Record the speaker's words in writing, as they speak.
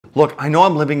Look, I know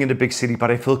I'm living in a big city,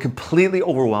 but I feel completely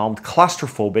overwhelmed,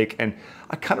 claustrophobic, and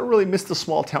I kind of really miss the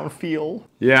small town feel.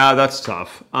 Yeah, that's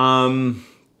tough.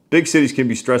 Big cities can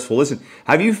be stressful. Listen,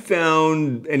 have you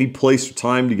found any place or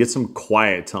time to get some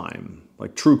quiet time?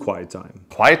 Like true quiet time?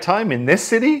 Quiet time in this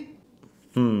city?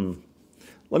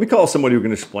 Let me call somebody who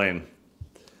can explain.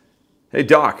 Hey,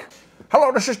 Doc.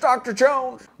 Hello, this is Dr.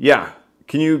 Jones. Yeah,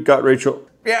 can you got Rachel?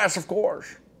 Yes, of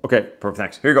course. Okay, perfect,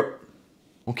 thanks. Here you go.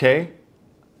 Okay.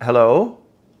 Hello?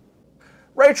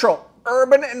 Rachel,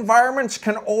 urban environments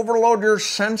can overload your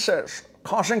senses,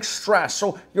 causing stress.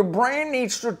 So your brain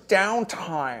needs to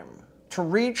downtime to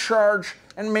recharge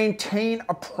and maintain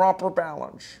a proper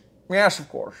balance. Yes, of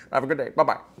course. Have a good day.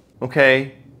 Bye-bye.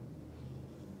 Okay.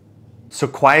 So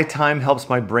quiet time helps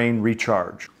my brain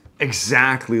recharge.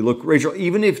 Exactly. Look, Rachel,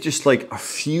 even if just like a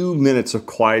few minutes of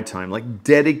quiet time, like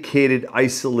dedicated,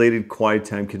 isolated quiet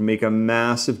time can make a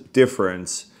massive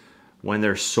difference when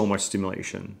there's so much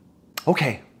stimulation.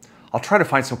 Okay, I'll try to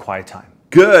find some quiet time.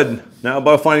 Good. Now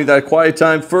about finding that quiet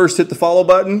time, first hit the follow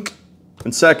button,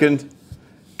 and second,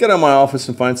 get out of my office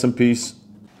and find some peace.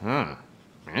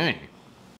 Hey.